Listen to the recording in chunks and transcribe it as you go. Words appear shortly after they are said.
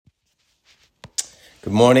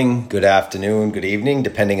Good morning, good afternoon, good evening,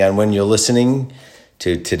 depending on when you're listening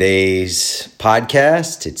to today's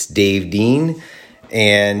podcast. It's Dave Dean,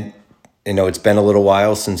 and it's been a little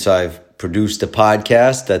while since I've produced a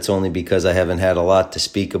podcast. That's only because I haven't had a lot to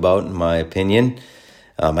speak about, in my opinion.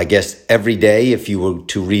 I guess every day, if you were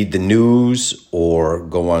to read the news or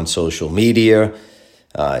go on social media,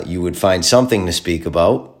 you would find something to speak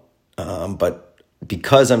about. But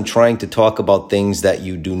because I'm trying to talk about things that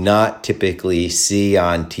you do not typically see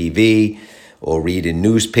on TV or read in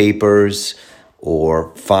newspapers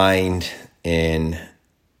or find in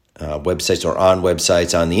websites or on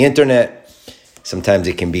websites on the internet, sometimes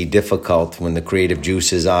it can be difficult when the creative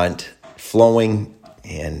juices aren't flowing.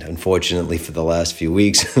 And unfortunately, for the last few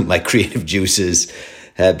weeks, my creative juices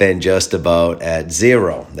have been just about at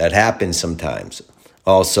zero. That happens sometimes.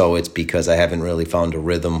 Also, it's because I haven't really found a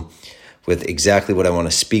rhythm with exactly what I want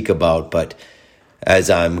to speak about. But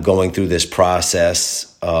as I'm going through this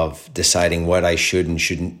process of deciding what I should and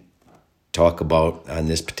shouldn't talk about on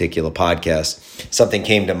this particular podcast, something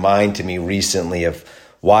came to mind to me recently of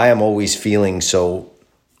why I'm always feeling so,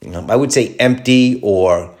 I would say empty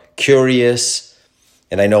or curious.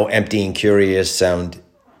 And I know empty and curious sound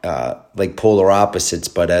like polar opposites,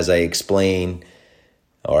 but as I explain,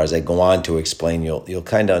 or as I go on to explain, you'll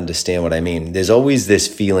kind of understand what I mean. There's always this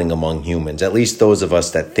feeling among humans, at least those of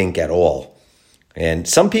us that think at all. And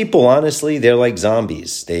some people, honestly, they're like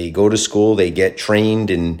zombies. They go to school, they get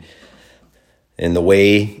trained in the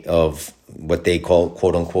way of what they call,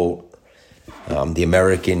 quote unquote, the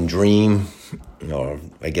American dream. Or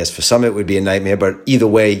I guess for some it would be a nightmare, but either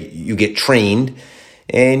way, you get trained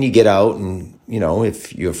and you get out and,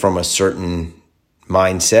 if you're from a certain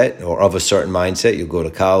mindset or of a certain mindset, you'll go to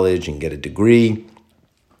college and get a degree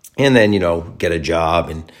and then, get a job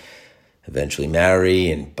and eventually marry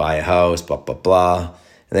and buy a house, blah, blah, blah.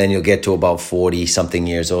 And then you'll get to about 40 something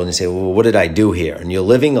years old and say, well, what did I do here? And you're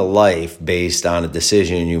living a life based on a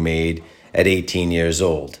decision you made at 18 years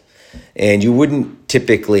old. And you wouldn't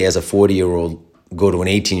typically, as a 40-year-old, go to an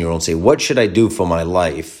 18-year-old and say, what should I do for my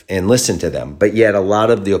life? And listen to them. But yet a lot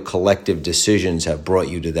of your collective decisions have brought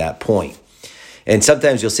you to that point. And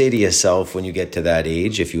sometimes you'll say to yourself when you get to that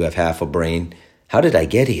age, if you have half a brain, how did I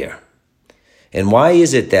get here? And why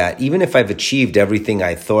is it that even if I've achieved everything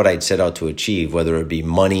I thought I'd set out to achieve, whether it be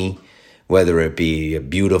money, whether it be a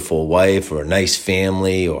beautiful wife or a nice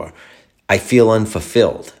family, or I feel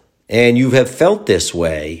unfulfilled? And you have felt this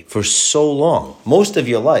way for so long, most of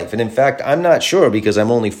your life. And in fact, I'm not sure, because I'm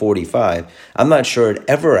only 45, I'm not sure it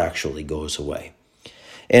ever actually goes away.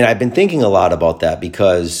 And I've been thinking a lot about that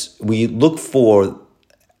because we look for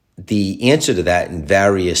the answer to that in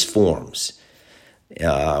various forms.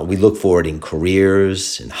 We look for it in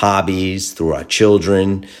careers and hobbies, through our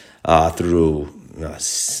children, through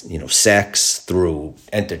sex, through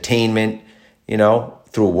entertainment,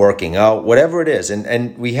 through working out, whatever it is.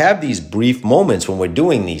 And we have these brief moments when we're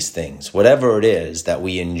doing these things, whatever it is that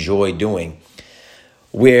we enjoy doing,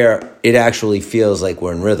 where it actually feels like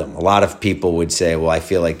we're in rhythm. A lot of people would say, well, I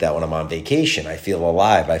feel like that when I'm on vacation. I feel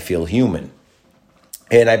alive. I feel human.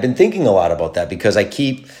 And I've been thinking a lot about that because I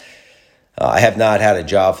have not had a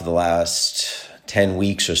job for the last 10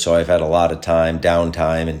 weeks or so. I've had a lot of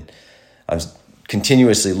downtime, and I'm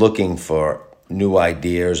continuously looking for new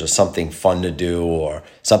ideas or something fun to do or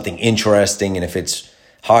something interesting. And if it's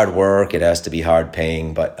hard work, it has to be hard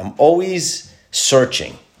paying. But I'm always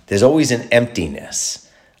searching. There's always an emptiness.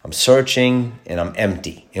 I'm searching and I'm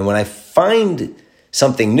empty. And when I find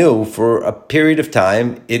something new for a period of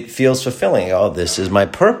time, it feels fulfilling. Oh, this is my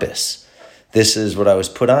purpose. This is what I was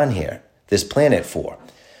put on here, this planet for.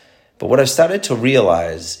 But what I've started to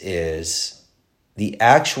realize is the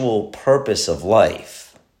actual purpose of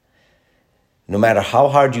life, no matter how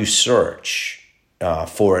hard you search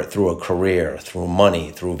for it through a career, through money,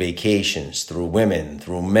 through vacations, through women,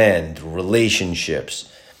 through men, through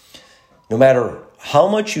relationships, no matter how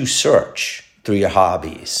much you search through your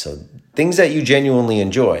hobbies, so things that you genuinely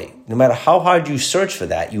enjoy, no matter how hard you search for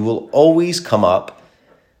that, you will always come up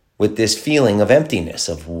with this feeling of emptiness,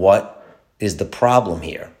 of what is the problem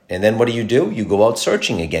here. And then what do? You go out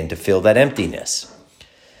searching again to fill that emptiness.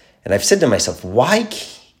 And I've said to myself, why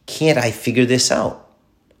can't I figure this out?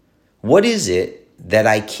 What is it that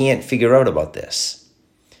I can't figure out about this?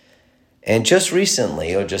 And just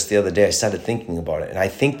recently, or just the other day, I started thinking about it. And I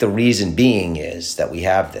think the reason being is that we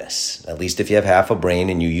have this, at least if you have half a brain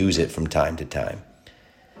and you use it from time to time.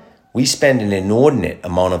 We spend an inordinate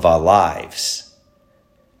amount of our lives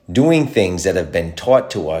doing things that have been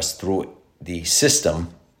taught to us through the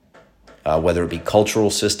system, whether it be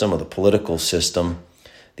cultural system or the political system,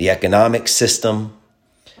 the economic system.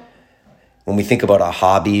 when we think about our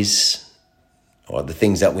hobbies or the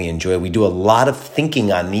things that we enjoy, we do a lot of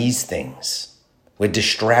thinking on these things. We're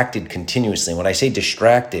distracted continuously. When I say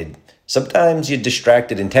distracted, sometimes you're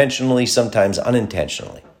distracted intentionally, sometimes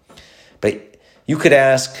unintentionally. But you could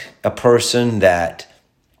ask a person that,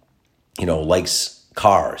 likes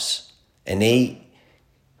cars, and they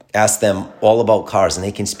ask them all about cars, and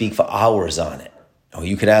they can speak for hours on it. Or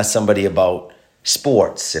you could ask somebody about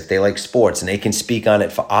sports, if they like sports, and they can speak on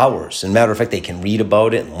it for hours. As a matter of fact, they can read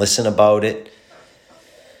about it and listen about it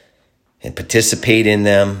and participate in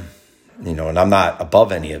them. And I'm not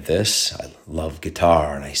above any of this. I love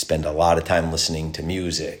guitar, and I spend a lot of time listening to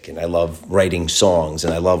music, and I love writing songs,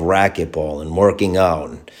 and I love racquetball and working out.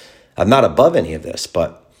 And I'm not above any of this,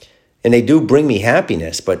 and they do bring me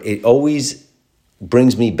happiness, but it always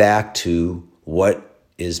brings me back to what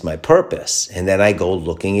is my purpose. And then I go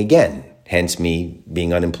looking again, hence me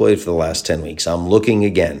being unemployed for the last 10 weeks. I'm looking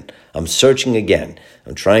again. I'm searching again.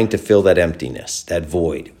 I'm trying to fill that emptiness, that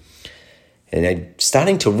void. And I'm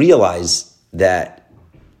starting to realize that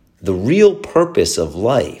the real purpose of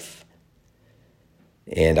life,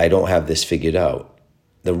 and I don't have this figured out,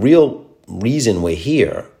 the real reason we're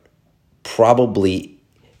here probably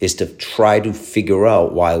is to try to figure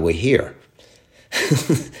out why we're here.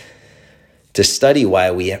 To study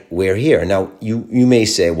why we're here. Now, you may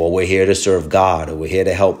say, well, we're here to serve God, or we're here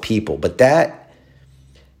to help people, but that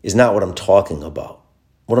is not what I'm talking about.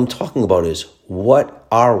 What I'm talking about is, what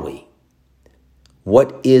are we?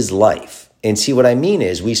 What is life? And see, what I mean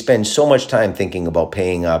is, we spend so much time thinking about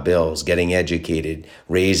paying our bills, getting educated,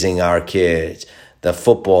 raising our kids, the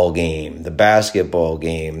football game, the basketball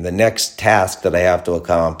game, the next task that I have to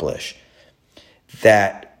accomplish,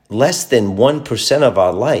 that less than 1% of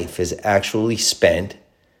our life is actually spent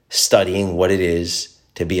studying what it is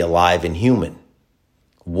to be alive and human.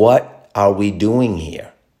 What are we doing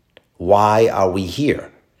here? Why are we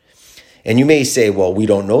here? And you may say, well, we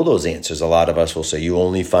don't know those answers. A lot of us will say, you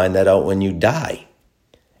only find that out when you die.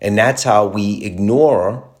 And that's how we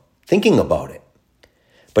ignore thinking about it.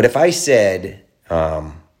 But if I said,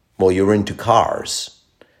 well, you're into cars,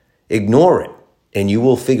 ignore it, and you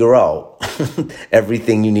will figure out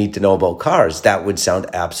everything you need to know about cars, that would sound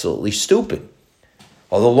absolutely stupid.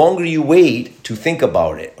 Well, the longer you wait to think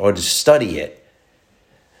about it or to study it,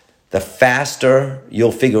 the faster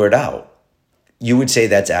you'll figure it out. You would say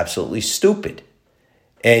that's absolutely stupid.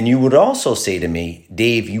 And you would also say to me,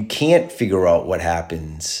 Dave, you can't figure out what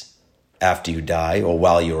happens after you die or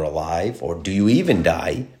while you're alive, or do you even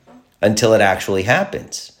die, until it actually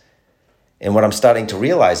happens. And what I'm starting to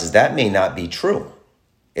realize is that may not be true.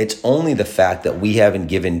 It's only the fact that we haven't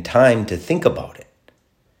given time to think about it.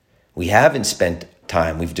 We haven't spent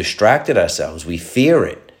time. We've distracted ourselves. We fear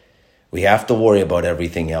it. We have to worry about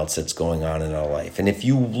everything else that's going on in our life. And if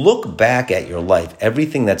you look back at your life,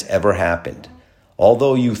 everything that's ever happened,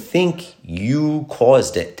 although you think you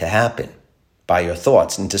caused it to happen by your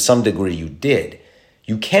thoughts, and to some degree you did,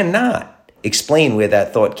 you cannot explain where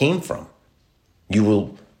that thought came from. You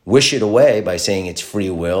will wish it away by saying it's free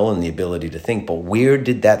will and the ability to think, but where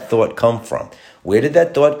did that thought come from? Where did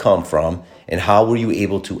that thought come from, and how were you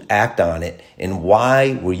able to act on it, and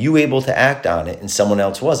why were you able to act on it and someone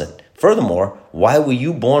else wasn't? Furthermore, why were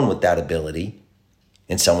you born with that ability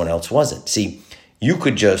and someone else wasn't? See, you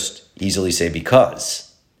could just easily say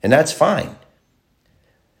because, and that's fine.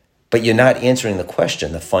 But you're not answering the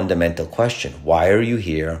question, the fundamental question. Why are you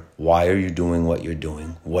here? Why are you doing what you're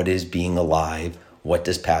doing? What is being alive? What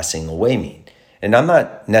does passing away mean? And I'm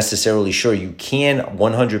not necessarily sure you can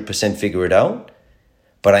 100% figure it out,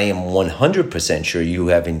 but I am 100% sure you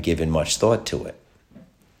haven't given much thought to it.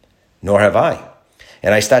 Nor have I.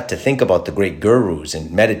 And I start to think about the great gurus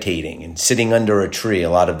and meditating and sitting under a tree. A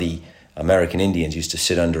lot of the American Indians used to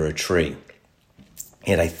sit under a tree.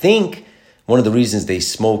 And I think one of the reasons they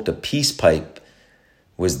smoked a peace pipe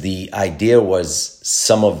was the idea was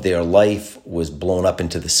some of their life was blown up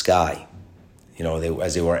into the sky.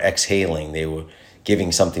 As they were exhaling, they were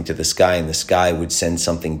giving something to the sky, and the sky would send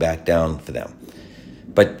something back down for them.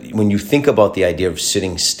 But when you think about the idea of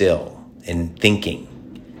sitting still and thinking,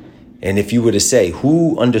 and if you were to say,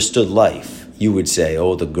 who understood life? You would say,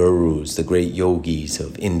 the gurus, the great yogis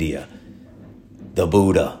of India, the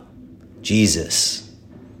Buddha, Jesus.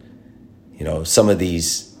 Some of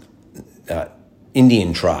these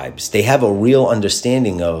Indian tribes, they have a real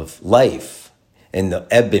understanding of life and the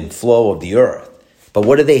ebb and flow of the earth. But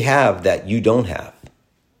what do they have that you don't have?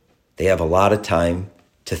 They have a lot of time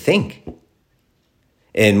to think.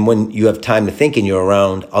 And when you have time to think and you're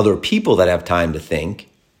around other people that have time to think,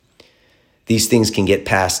 these things can get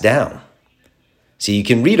passed down. See, you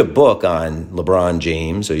can read a book on LeBron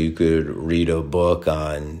James, or you could read a book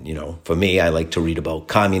on, for me, I like to read about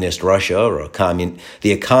communist Russia or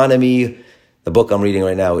the economy. The book I'm reading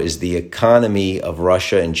right now is The Economy of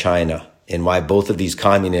Russia and China, and why both of these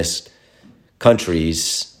communist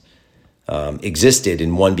countries existed,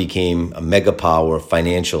 and one became a mega power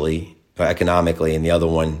financially or economically, and the other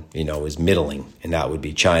one, is middling, and that would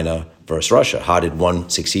be China versus Russia. How did one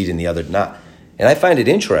succeed and the other not? And I find it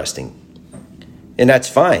interesting. And that's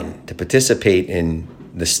fine to participate in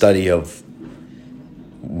the study of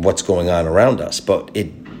what's going on around us, but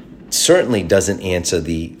it certainly doesn't answer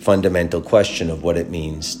the fundamental question of what it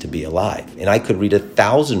means to be alive. And I could read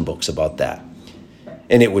 1,000 books about that.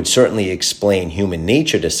 And it would certainly explain human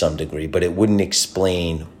nature to some degree, but it wouldn't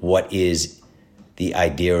explain what is the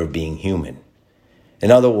idea of being human.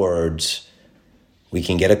 In other words, we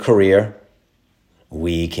can get a career,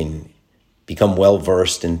 we can become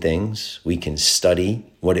well-versed in things. We can study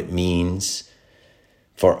what it means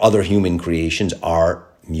for other human creations,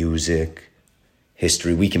 art, music,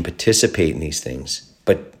 history. We can participate in these things.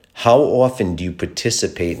 But how often do you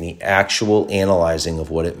participate in the actual analyzing of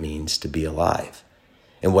what it means to be alive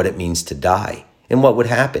and what it means to die and what would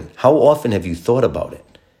happen? How often have you thought about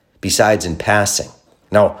it besides in passing?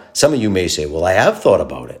 Now, some of you may say, well, I have thought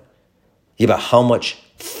about it. Yeah, but how much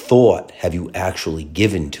thought have you actually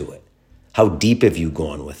given to it? How deep have you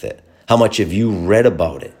gone with it? How much have you read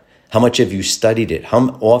about it? How much have you studied it? How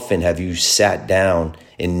often have you sat down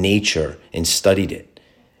in nature and studied it?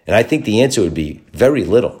 And I think the answer would be very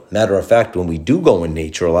little. Matter of fact, when we do go in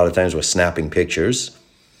nature, a lot of times we're snapping pictures,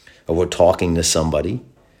 or we're talking to somebody,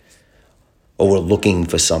 or we're looking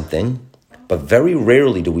for something. But very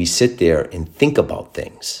rarely do we sit there and think about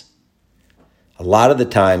things. A lot of the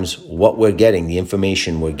times what we're getting, the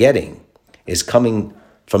information we're getting, is coming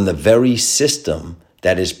from the very system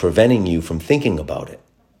that is preventing you from thinking about it.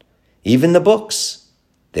 Even the books,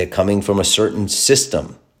 they're coming from a certain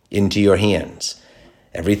system into your hands.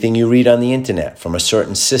 Everything you read on the internet from a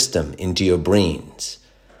certain system into your brains.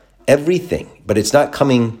 Everything, but it's not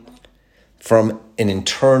coming from an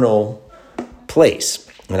internal place.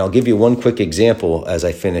 And I'll give you one quick example as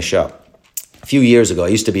I finish up. A few years ago,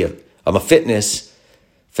 I'm a fitness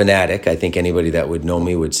fanatic. I think anybody that would know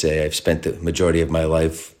me would say I've spent the majority of my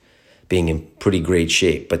life being in pretty great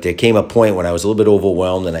shape. But there came a point when I was a little bit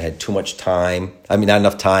overwhelmed and I had too much time. Not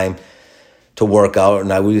enough time to work out,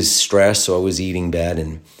 and I was stressed, so I was eating bad.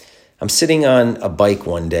 And I'm sitting on a bike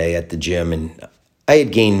one day at the gym, and I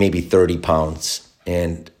had gained maybe 30 pounds,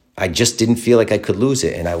 and I just didn't feel like I could lose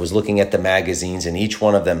it. And I was looking at the magazines, and each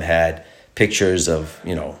one of them had pictures of,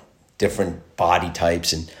 different body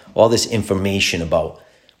types and all this information about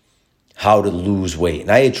how to lose weight.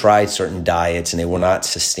 And I had tried certain diets and they were not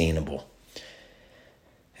sustainable.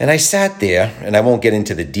 And I sat there, and I won't get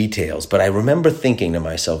into the details, but I remember thinking to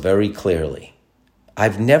myself very clearly,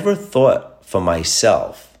 I've never thought for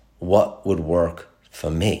myself what would work for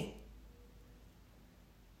me.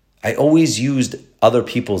 I always used other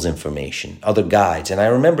people's information, other guides. And I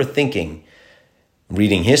remember thinking,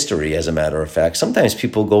 reading history as a matter of fact, sometimes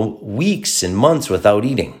people go weeks and months without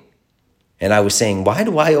eating. And I was saying, why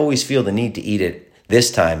do I always feel the need to eat it this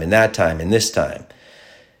time and that time and this time?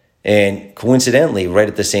 And coincidentally, right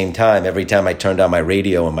at the same time, every time I turned on my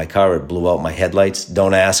radio in my car, it blew out my headlights.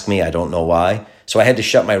 Don't ask me. I don't know why. So I had to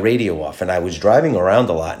shut my radio off. And I was driving around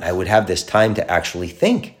a lot, and I would have this time to actually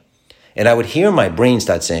think. And I would hear my brain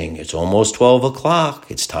start saying, it's almost 12 o'clock.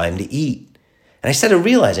 It's time to eat. And I started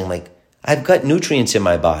realizing, I've got nutrients in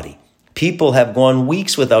my body. People have gone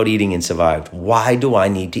weeks without eating and survived. Why do I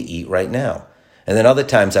need to eat right now? And then other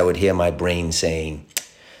times I would hear my brain saying,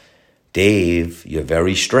 Dave, you're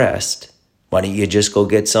very stressed. Why don't you just go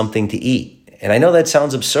get something to eat? And I know that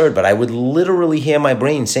sounds absurd, but I would literally hear my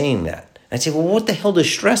brain saying that. I'd say, well, what the hell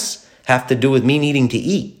does stress have to do with me needing to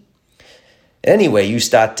eat? Anyway, you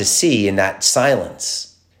start to see in that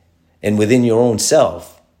silence and within your own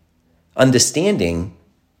self, understanding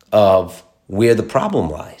of where the problem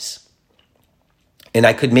lies. And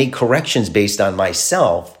I could make corrections based on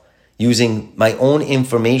myself using my own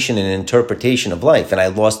information and interpretation of life. And I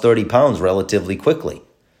lost 30 pounds relatively quickly.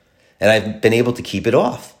 And I've been able to keep it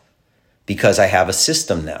off because I have a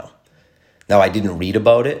system now. Now, I didn't read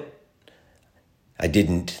about it. I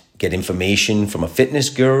didn't get information from a fitness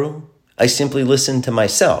guru. I simply listened to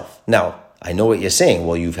myself. Now, I know what you're saying.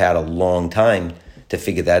 Well, you've had a long time to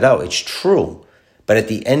figure that out. It's true. But at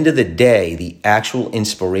the end of the day, the actual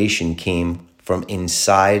inspiration came from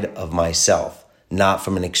inside of myself, not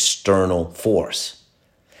from an external force.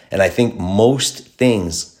 And I think most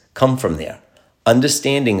things come from there.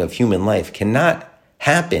 Understanding of human life cannot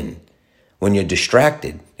happen when you're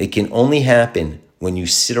distracted. It can only happen when you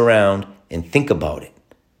sit around and think about it.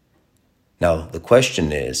 Now, the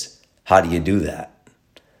question is, how do you do that?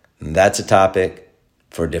 And that's a topic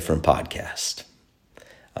for a different podcast.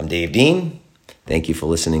 I'm Dave Dean. Thank you for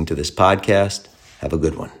listening to this podcast. Have a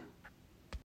good one.